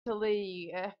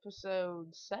Italy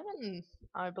episode 7,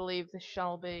 I believe this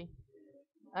shall be.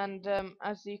 And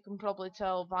as you can probably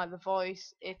tell by the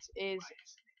voice, it is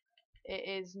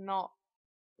not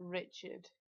Richard.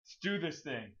 Let's do this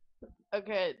thing.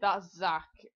 Okay, that's Zach,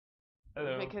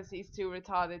 Hello. because he's too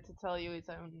retarded to tell you his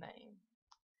own name.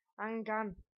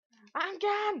 Angan!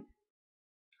 Angan!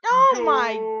 Oh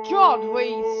my god, we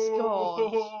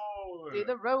scored! Do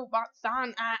the robot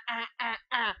sound. I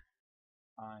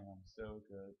am so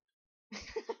good.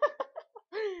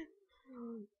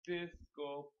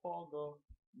 Disco pogo.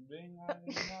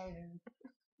 Ring-a-ling-a-ling.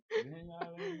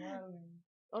 Ring-a-ling-a-ling.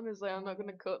 Honestly, I'm not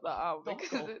gonna cut that out Don't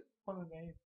because go it. on the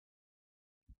name.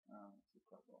 It's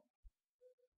incredible.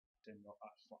 Didn't know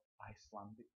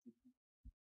Icelandic people.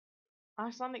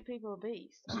 Icelandic people are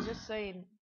beasts. I'm just saying,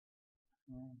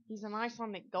 he's an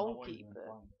Icelandic goalkeeper.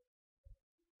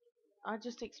 I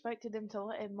just expected him to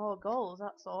let in more goals,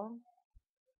 that's all.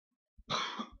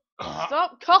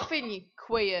 Stop coughing, you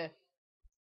queer!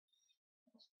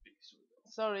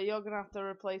 Sorry, you're gonna have to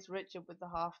replace Richard with the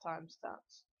halftime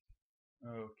stats.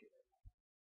 Okay.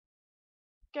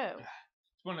 Go.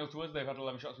 It's 1-0 to us. They've had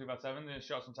 11 shots, we've had 7. The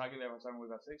shots on target, they've had 7, we've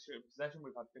had 6. Shoot possession,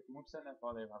 we've had 51%,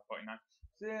 therefore they've had 49.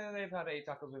 So yeah, they've had 8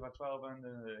 tackles, we've had 12, and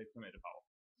they've committed a foul.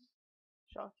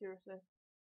 Shot accuracy.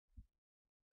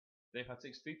 They've had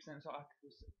 63% shot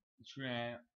accuracy.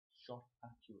 Shot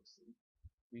accuracy.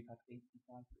 We've had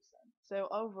 85%. So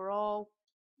overall,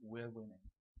 We're winning.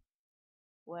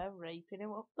 we're raping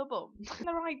him up the bum. In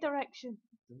the right direction.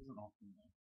 It doesn't often though.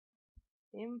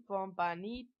 Informed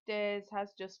Benitez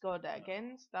has just scored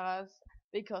against us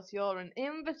because you're an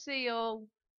imbecile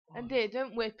and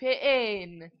didn't whip it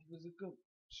in. It was a good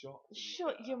shot.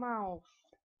 Shut your mouth.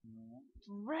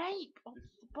 Rape off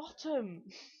the bottom.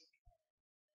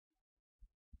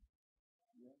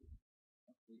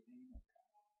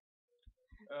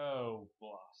 Oh,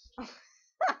 blast.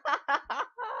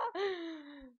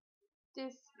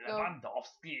 Disco.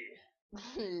 Lewandowski.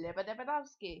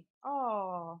 Lewandowski.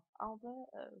 Oh,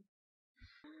 Alberto.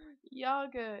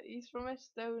 Yaga, he's from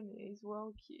Estonia, he's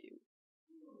well cute.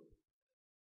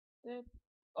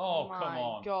 Oh, My come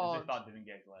on. God. As if that didn't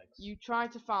get legs. You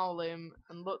tried to foul him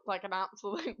and looked like an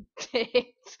absolute tit.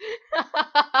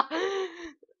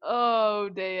 Oh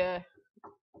dear.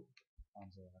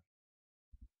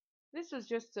 This was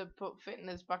just to put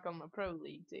fitness back on my pro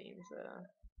league team, so.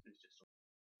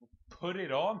 Put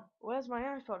it on. Where's my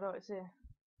iPod? Oh, it's here.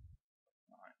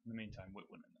 Alright, in the meantime, we're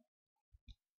winning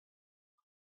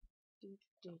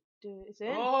It's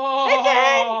in.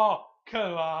 Oh!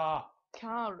 Kala!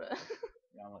 Cara.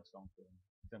 Yeah, let's go for him.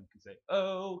 Then we can say,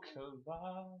 oh, Kala,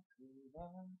 Kala.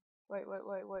 Wait,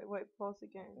 pause the I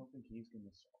game. don't think he's going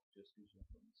to stop just because you're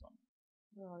putting this on.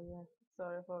 Oh yeah,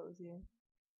 sorry, I thought it was you.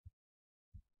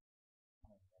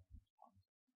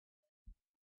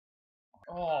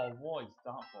 Oh, what is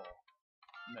that for?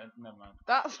 Never mind.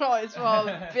 That's what it's for,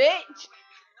 bitch!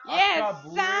 Yes,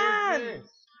 son!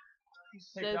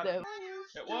 Take that.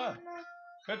 It worked.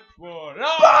 Good for Boom,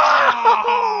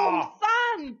 Ah!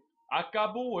 son!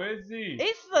 Acabou esse.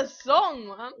 It's the song,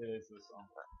 man. It is the song.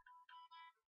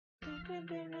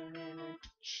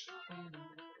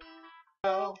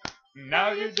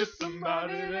 Now you're just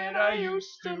somebody that I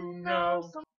used to know.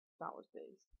 That was big.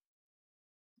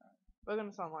 We're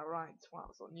gonna sound like right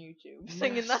twats on YouTube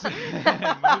singing that.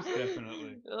 Most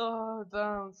definitely. Oh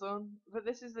damn, son. But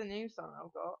this is the new song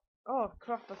I've got. Oh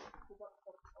crap. I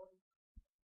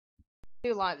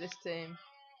do like this team.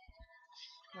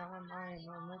 Now I'm lying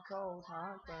on the cold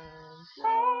hard ground.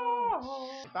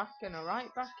 Oh. Back and a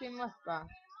right back in left back.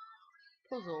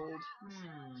 Puzzled.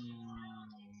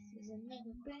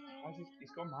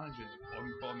 He's got manager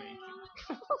on formation.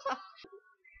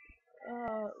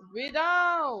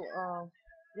 Vidal! Oh.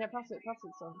 Yeah, pass it,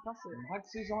 son, pass it.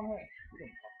 Max is on it.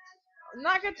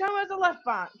 Nagatomo's a left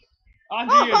back. And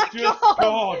Oh he has just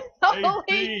scored a Holy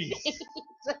beast. Jesus.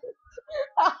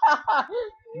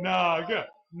 Naga.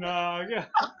 What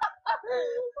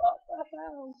the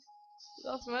hell?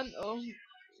 That's mental.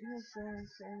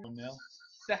 1-0.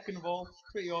 Second of all,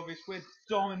 pretty obvious. We're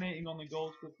dominating on the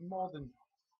goals with more than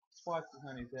twice as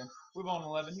many as him. We're on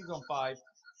 11, he's on 5.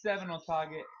 7 on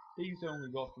target, he's only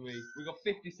got 3. We've got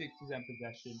 56%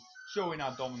 possession, showing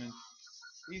our dominance.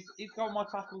 He's got more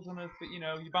tackles than us, but you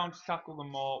know, you're bound to tackle them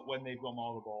more when they've got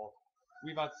more of the ball.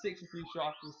 We've had 63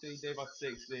 shot accuracy, they've had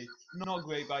 60. Not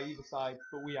great by either side,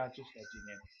 but we are just edging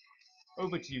him.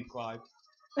 Over to you, Clive.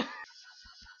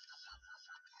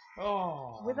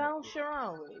 Oh. Without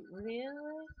Sharawi,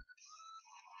 really?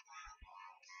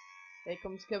 Here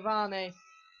comes Cavani.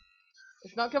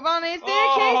 It's not Cavani, it's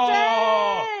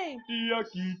Diakite!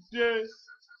 Diakite!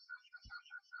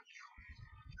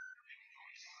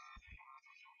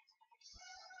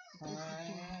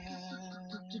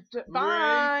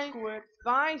 Bye. Rage quit.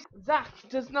 Bye. Zach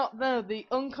does not know the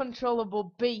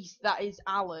uncontrollable beast that is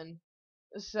Alan.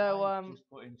 So Just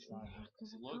put in China.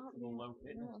 because I Look can't for the be. low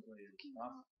fitness No, players.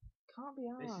 can't be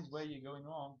This is arsed. where you're going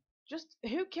wrong. Just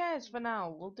who cares for now?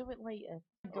 We'll do it later.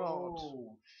 God.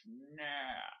 Oh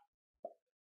snap!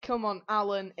 Come on,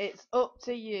 Alan. It's up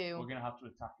to We're you. gonna have to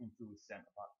attack him through his centre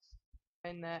backs.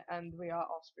 In there, and we are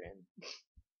Austrian.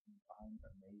 I'm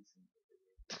amazing.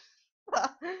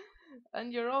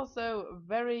 And you're also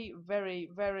very, very,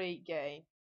 very gay.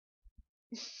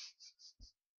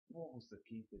 What was the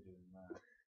keeper doing there?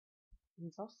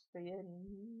 He's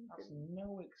Austrian. That's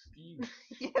no excuse.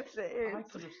 Yes, it I is.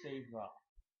 could have saved that.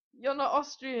 You're not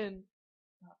Austrian.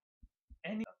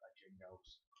 Any legend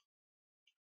knows.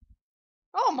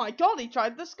 Oh my god, he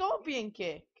tried the scorpion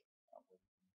kick.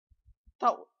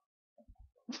 That.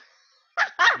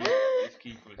 This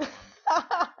keeper is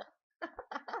fun.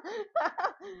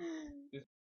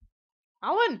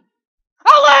 Alan!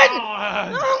 Alan!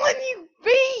 Alan! Alan, you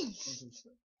beast!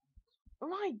 Oh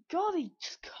my god, he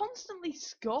just constantly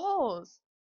scores.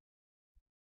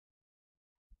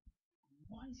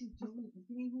 What is he doing? He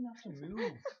didn't even have to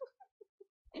move.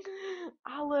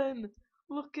 Alan,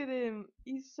 look at him.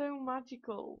 He's so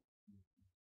magical.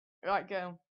 Right,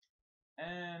 go.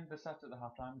 And the stats at the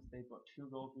half time, they've got 2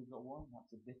 goals, we've got 1.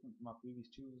 That's a difference from our previous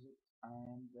 2 results.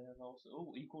 And they're also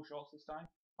equal shots this time.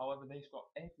 However, they've got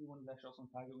every one of their shots on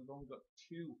target. We've only got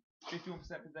 2. 51%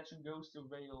 possession goes to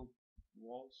Real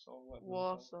Warsaw.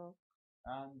 Warsaw.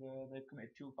 And they've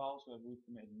committed 2 fouls, where we've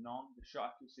committed none. The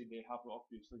shot accuracy they have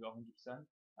obviously got 100%.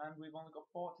 And we've only got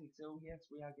 40, so yes,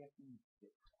 we are getting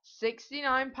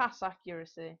 69 pass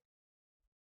accuracy.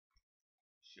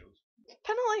 shows.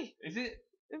 Penalty! Is it?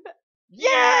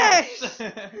 Yes!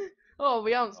 Oh,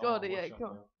 we haven't scored it yet.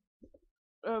 Come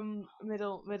Now. on.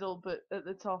 Middle, but at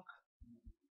the top.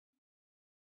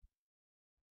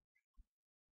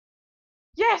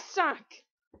 Yes, Zach!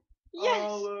 Yes!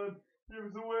 Alan, give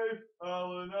us a wave.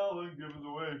 Alan, give us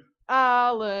a wave.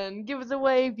 Alan, give us a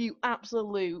wave, you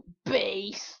absolute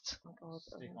beast! Stick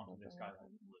onto this guy.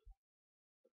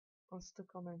 I'm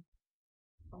stuck on him.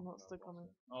 I'm not stuck on him.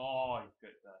 Oh, you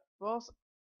fit there. Boss.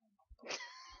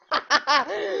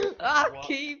 Why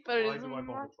Keeper do I is bother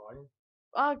magic. trying?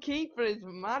 Our keeper is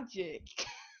magic.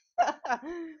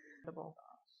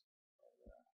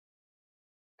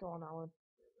 Go on, Alan.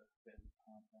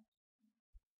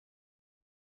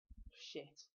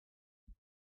 Shit.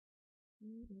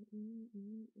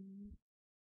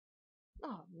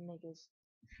 Oh, niggers.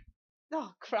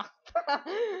 Oh, crap. I'm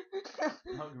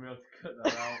not gonna be able to cut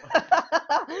that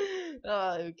out.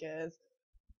 Oh, who cares?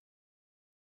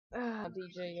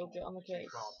 DJ, you'll get on the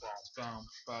case.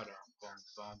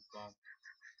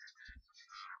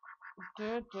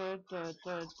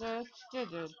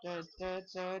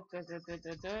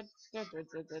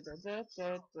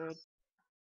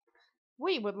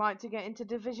 We would like to get into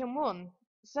Division 1,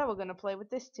 so we're going to play with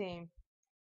this team.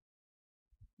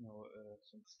 No,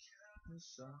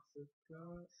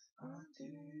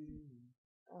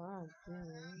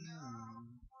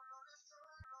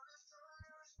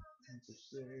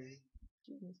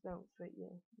 Jeans don't fit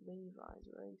you. Levi's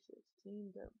racist.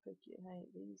 Team don't pick you. Hey,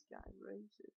 these guys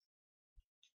racist.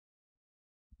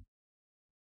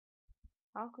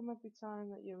 How come every time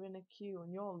that you're in a queue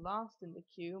and you're last in the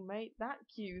queue, mate, that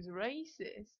queue's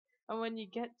racist? And when you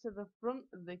get to the front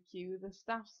of the queue, the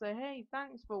staff say, hey,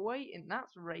 thanks for waiting,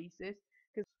 that's racist.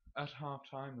 at half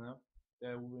time though,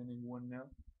 they're winning 1-0.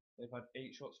 They've had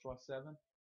 8 shots to our 7.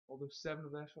 Although 7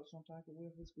 of their shots on target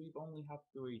with us, we've only had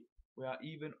 3. We are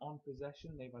even on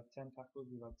possession. They've had 10 tackles,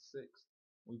 we've had 6.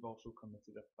 We've also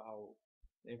committed a foul.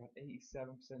 They've had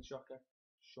 87% shot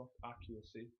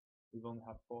accuracy. We've only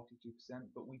had 42%,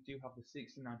 but we do have the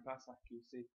 69 pass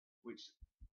accuracy, which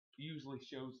usually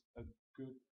shows a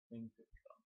good thing to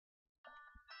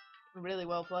come. Really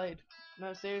well played.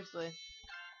 No, seriously.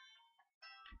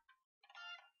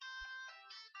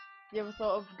 You ever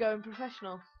thought of going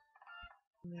professional?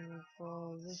 Mirror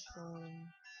for this one.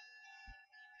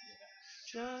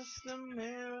 Just a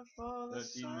mirror for the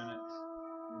 13 minutes.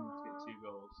 We need to get 2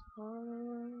 goals.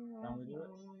 Can we do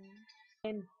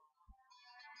it?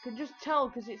 Can just tell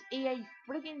because it's EA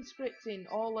friggin' scripting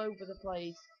all over the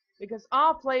place. Because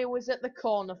our player was at the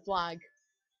corner flag.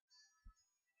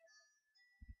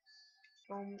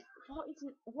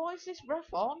 What is this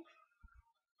ref on?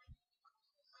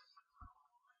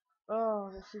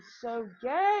 Oh, this is so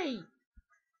gay!